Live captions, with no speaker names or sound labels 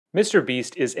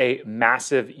MrBeast is a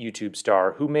massive YouTube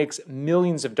star who makes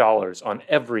millions of dollars on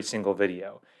every single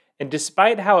video. And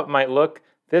despite how it might look,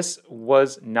 this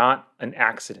was not an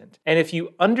accident. And if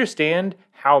you understand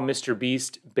how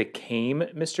MrBeast became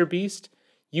MrBeast,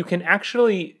 you can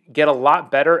actually get a lot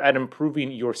better at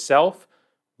improving yourself,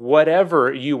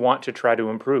 whatever you want to try to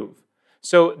improve.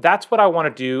 So that's what I want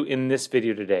to do in this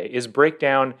video today, is break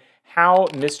down how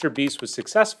MrBeast was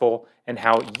successful and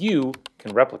how you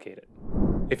can replicate it.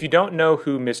 If you don't know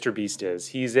who MrBeast is,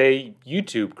 he's a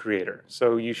YouTube creator,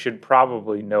 so you should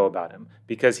probably know about him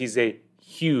because he's a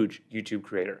huge YouTube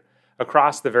creator.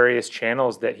 Across the various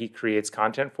channels that he creates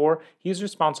content for, he's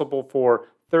responsible for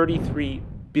 33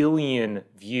 billion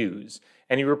views,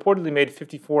 and he reportedly made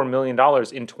 $54 million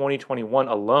in 2021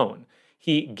 alone.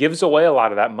 He gives away a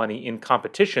lot of that money in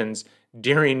competitions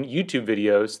during YouTube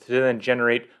videos to then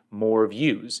generate more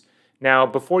views. Now,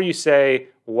 before you say,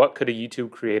 what could a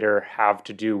YouTube creator have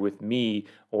to do with me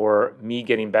or me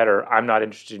getting better? I'm not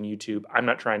interested in YouTube. I'm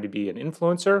not trying to be an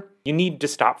influencer. You need to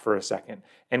stop for a second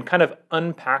and kind of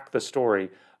unpack the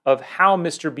story of how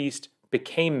MrBeast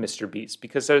became MrBeast,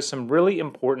 because there's some really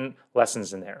important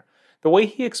lessons in there. The way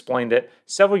he explained it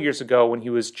several years ago when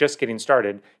he was just getting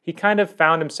started, he kind of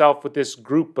found himself with this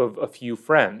group of a few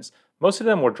friends. Most of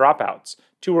them were dropouts.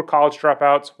 2 were college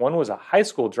dropouts, 1 was a high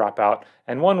school dropout,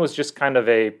 and 1 was just kind of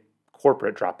a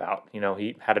corporate dropout. You know,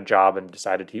 he had a job and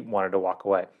decided he wanted to walk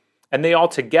away. And they all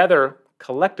together,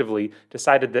 collectively,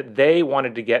 decided that they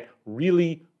wanted to get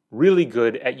really, really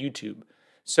good at YouTube.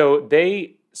 So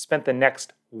they spent the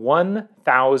next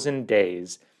 1,000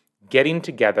 days getting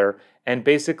together and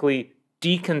basically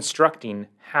deconstructing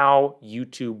how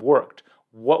YouTube worked.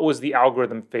 What was the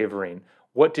algorithm favoring?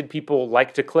 What did people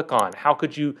like to click on? How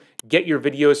could you get your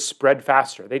videos spread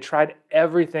faster? They tried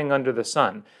everything under the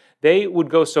sun. They would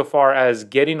go so far as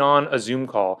getting on a Zoom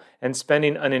call and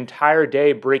spending an entire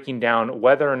day breaking down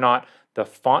whether or not the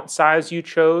font size you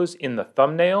chose in the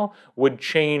thumbnail would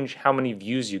change how many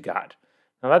views you got.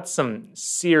 Now that's some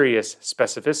serious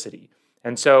specificity.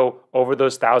 And so over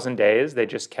those 1,000 days, they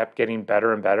just kept getting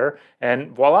better and better.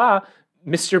 And voila,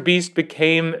 MrBeast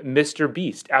became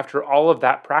MrBeast after all of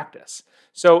that practice.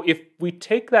 So if we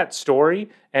take that story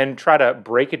and try to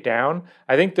break it down,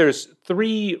 I think there's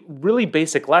 3 really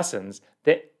basic lessons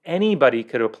that anybody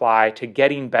could apply to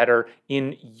getting better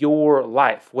in your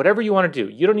life. Whatever you want to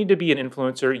do. You don't need to be an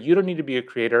influencer. You don't need to be a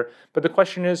creator. But the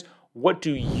question is, what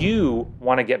do you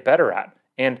want to get better at?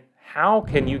 And how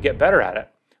can you get better at it?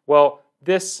 Well,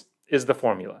 this is the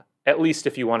formula, at least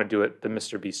if you want to do it the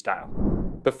MrBeast style.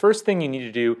 The first thing you need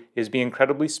to do is be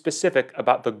incredibly specific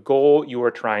about the goal you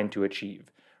are trying to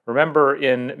achieve. Remember,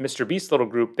 in MrBeast's little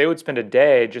group, they would spend a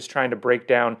day just trying to break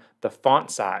down the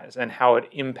font size and how it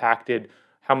impacted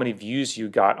how many views you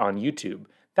got on YouTube.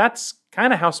 That's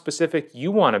kind of how specific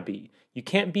you want to be. You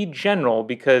can't be general,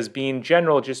 because being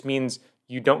general just means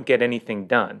you don't get anything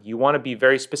done. You want to be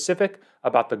very specific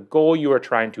about the goal you are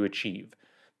trying to achieve.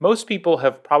 Most people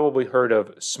have probably heard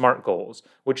of SMART goals,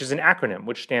 which is an acronym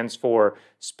which stands for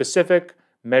specific,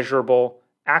 measurable,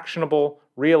 actionable,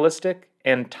 realistic,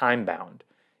 and time-bound.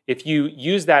 If you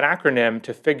use that acronym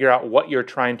to figure out what you're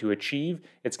trying to achieve,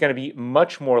 it's going to be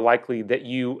much more likely that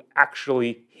you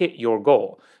actually hit your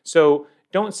goal. So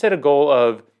don't set a goal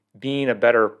of being a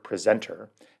better presenter.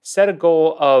 Set a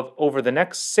goal of, over the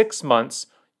next 6 months,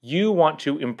 you want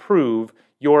to improve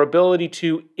your ability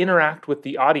to interact with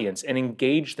the audience and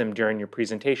engage them during your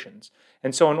presentations.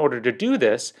 And so in order to do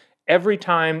this, every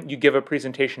time you give a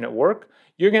presentation at work,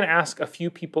 you're going to ask a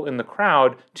few people in the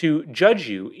crowd to judge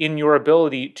you in your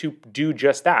ability to do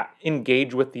just that,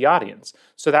 engage with the audience.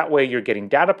 So that way you're getting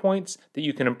data points that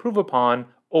you can improve upon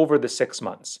over the 6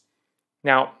 months.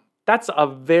 Now, that's a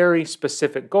very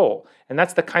specific goal, and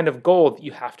that's the kind of goal that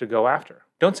you have to go after.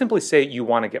 Don't simply say you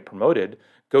want to get promoted.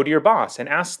 Go to your boss and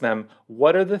ask them,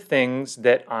 what are the things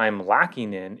that I'm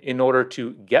lacking in order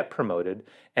to get promoted,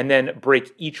 and then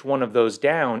break each one of those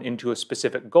down into a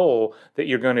specific goal that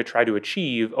you're going to try to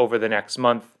achieve over the next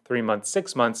month, 3 months,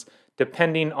 6 months,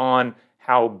 depending on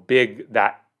how big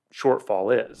that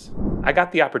shortfall is. I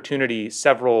got the opportunity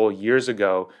several years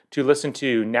ago to listen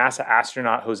to NASA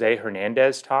astronaut Jose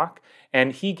Hernandez talk,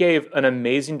 and he gave an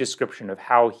amazing description of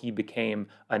how he became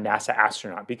a NASA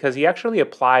astronaut, because he actually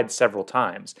applied several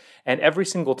times. And every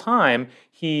single time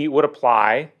he would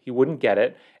apply, he wouldn't get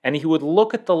it, and he would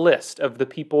look at the list of the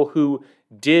people who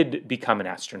did become an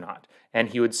astronaut. And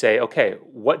he would say, okay,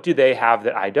 what do they have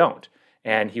that I don't?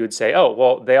 And he would say, oh,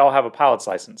 well, they all have a pilot's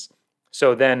license.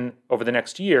 So then over the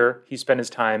next year, he spent his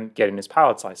time getting his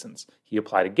pilot's license. He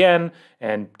applied again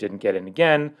and didn't get in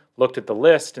again, looked at the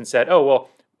list and said, oh, well,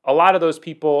 a lot of those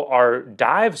people are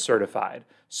dive certified.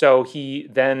 So he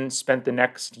then spent the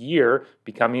next year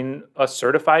becoming a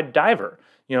certified diver.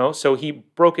 So he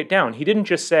broke it down. He didn't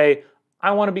just say,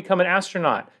 I want to become an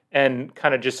astronaut and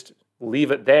kind of just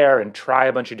leave it there and try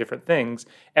a bunch of different things.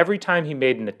 Every time he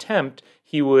made an attempt,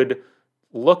 he would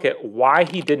look at why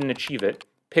he didn't achieve it,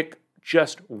 pick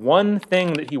just one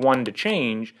thing that he wanted to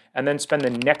change, and then spend the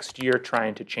next year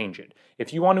trying to change it.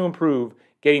 If you want to improve,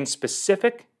 getting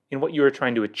specific in what you are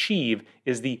trying to achieve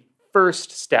is the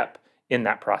first step in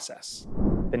that process.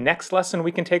 The next lesson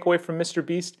we can take away from Mr.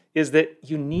 Beast is that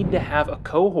you need to have a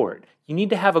cohort. You need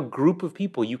to have a group of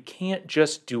people. You can't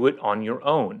just do it on your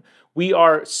own. We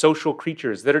are social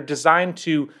creatures that are designed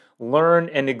to learn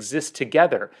and exist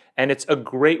together, and it's a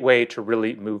great way to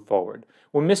really move forward.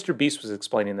 When Mr. Beast was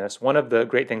explaining this, one of the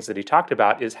great things that he talked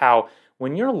about is how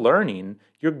when you're learning,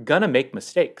 you're gonna make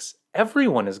mistakes.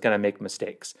 Everyone is gonna make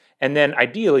mistakes. And then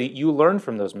ideally, you learn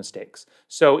from those mistakes.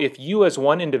 So if you as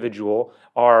one individual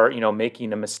are,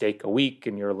 making a mistake a week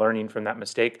and you're learning from that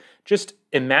mistake, just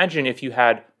imagine if you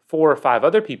had 4 or 5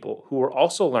 other people who are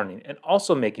also learning and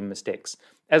also making mistakes.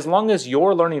 As long as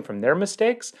you're learning from their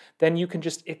mistakes, then you can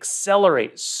just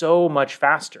accelerate so much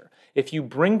faster. If you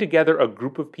bring together a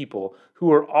group of people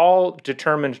who are all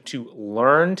determined to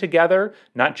learn together,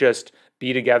 not just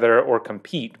be together or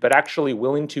compete, but actually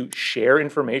willing to share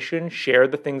information, share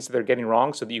the things that they're getting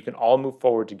wrong so that you can all move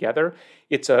forward together,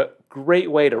 it's a great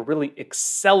way to really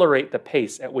accelerate the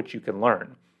pace at which you can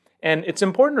learn. And it's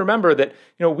important to remember that,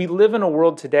 we live in a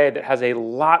world today that has a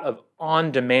lot of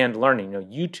on-demand learning.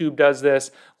 YouTube does this,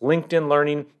 LinkedIn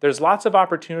Learning. There's lots of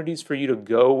opportunities for you to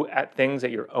go at things at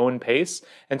your own pace.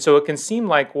 And so it can seem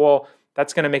like, well,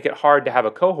 that's going to make it hard to have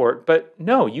a cohort. But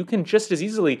no, you can just as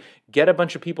easily get a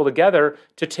bunch of people together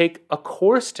to take a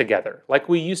course together, like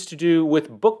we used to do with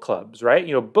book clubs, right?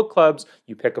 Book clubs,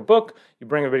 you pick a book, you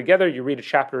bring everybody together, you read a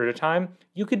chapter at a time.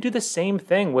 You could do the same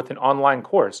thing with an online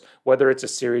course, whether it's a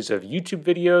series of YouTube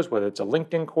videos, whether it's a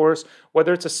LinkedIn course,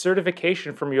 whether it's a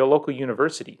certification from your local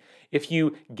university. If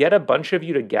you get a bunch of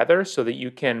you together so that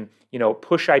you can,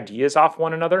 push ideas off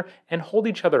one another and hold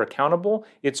each other accountable,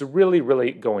 it's really,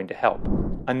 really going to help.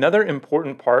 Another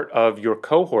important part of your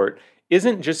cohort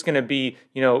isn't just going to be,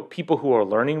 people who are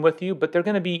learning with you, but they're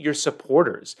going to be your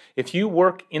supporters. If you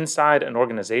work inside an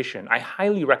organization, I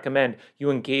highly recommend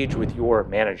you engage with your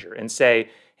manager and say,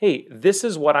 hey, this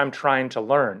is what I'm trying to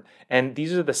learn, and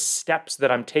these are the steps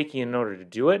that I'm taking in order to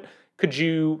do it. Could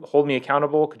you hold me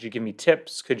accountable? Could you give me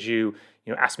tips? Could you,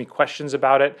 ask me questions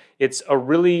about it? It's a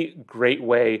really great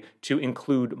way to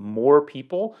include more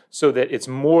people so that it's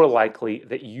more likely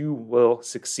that you will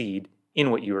succeed in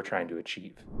what you are trying to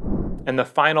achieve. And the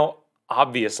final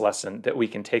obvious lesson that we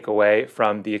can take away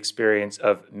from the experience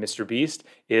of Mr. Beast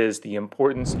is the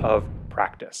importance of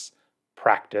practice.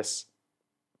 Practice.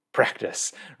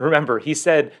 Practice. Remember, he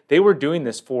said they were doing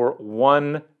this for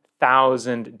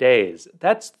 1,000 days.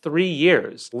 That's 3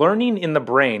 years. Learning in the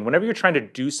brain, whenever you're trying to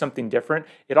do something different,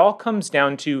 it all comes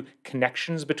down to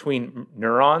connections between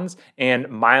neurons and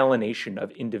myelination of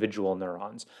individual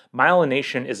neurons.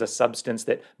 Myelination is a substance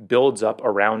that builds up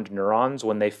around neurons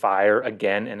when they fire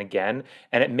again and again,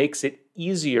 and it makes it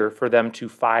easier for them to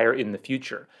fire in the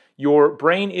future. Your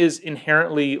brain is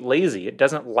inherently lazy. It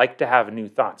doesn't like to have new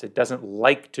thoughts. It doesn't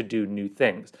like to do new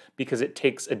things because it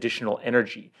takes additional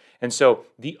energy. And so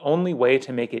the only way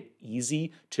to make it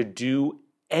easy to do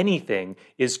anything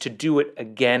is to do it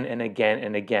again and again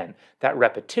and again. That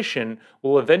repetition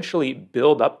will eventually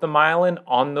build up the myelin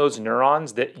on those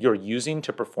neurons that you're using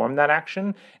to perform that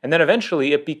action. And then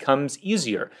eventually it becomes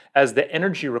easier. As the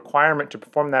energy requirement to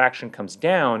perform that action comes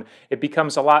down, it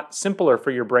becomes a lot simpler for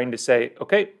your brain to say,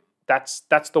 okay,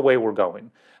 that's the way we're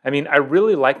going. I mean, I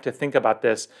really like to think about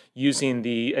this using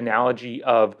the analogy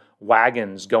of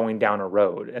wagons going down a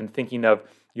road and thinking of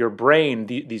your brain,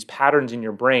 these patterns in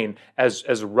your brain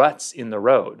as ruts in the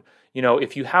road.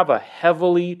 If you have a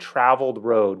heavily traveled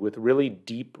road with really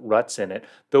deep ruts in it,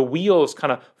 the wheels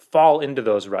kind of fall into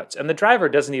those ruts, and the driver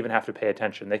doesn't even have to pay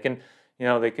attention. They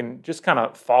can just kind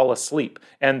of fall asleep,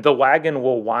 and the wagon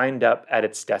will wind up at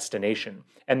its destination.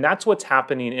 And that's what's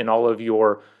happening in all of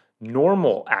your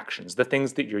normal actions, the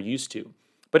things that you're used to.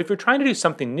 But if you're trying to do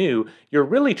something new, you're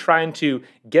really trying to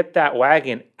get that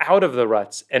wagon out of the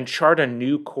ruts and chart a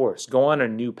new course, go on a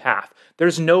new path.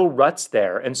 There's no ruts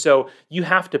there, and so you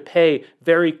have to pay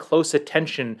very close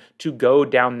attention to go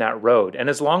down that road. And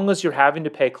as long as you're having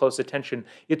to pay close attention,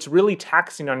 it's really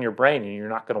taxing on your brain and you're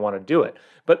not going to want to do it.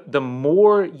 But the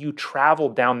more you travel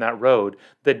down that road,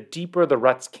 the deeper the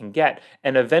ruts can get,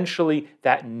 and eventually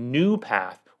that new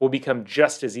path will become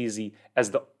just as easy as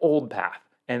the old path.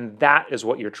 And that is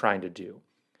what you're trying to do.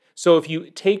 So if you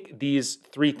take these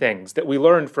three things that we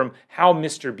learned from how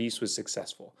Mr. Beast was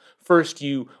successful, first,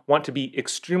 you want to be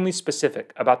extremely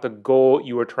specific about the goal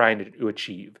you are trying to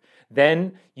achieve.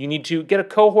 Then you need to get a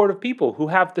cohort of people who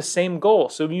have the same goal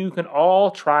so you can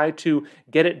all try to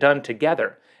get it done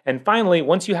together. And finally,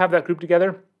 once you have that group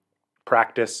together,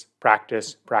 practice,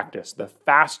 practice, practice. The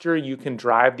faster you can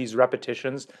drive these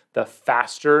repetitions, the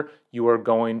faster you are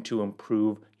going to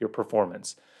improve your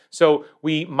performance. So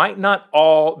we might not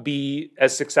all be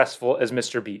as successful as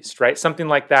Mr. Beast, right? Something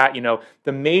like that,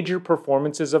 the major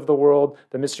performances of the world,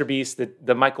 the Mr. Beast,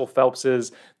 the Michael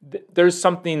Phelpses, there's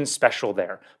something special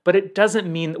there. But it doesn't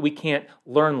mean that we can't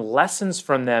learn lessons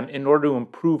from them in order to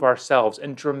improve ourselves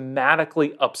and dramatically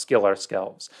upskill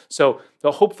ourselves. So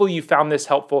hopefully you found this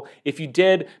helpful. If you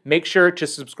did, make sure to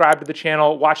subscribe to the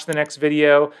channel, watch the next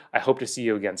video. I hope to see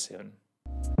you again soon.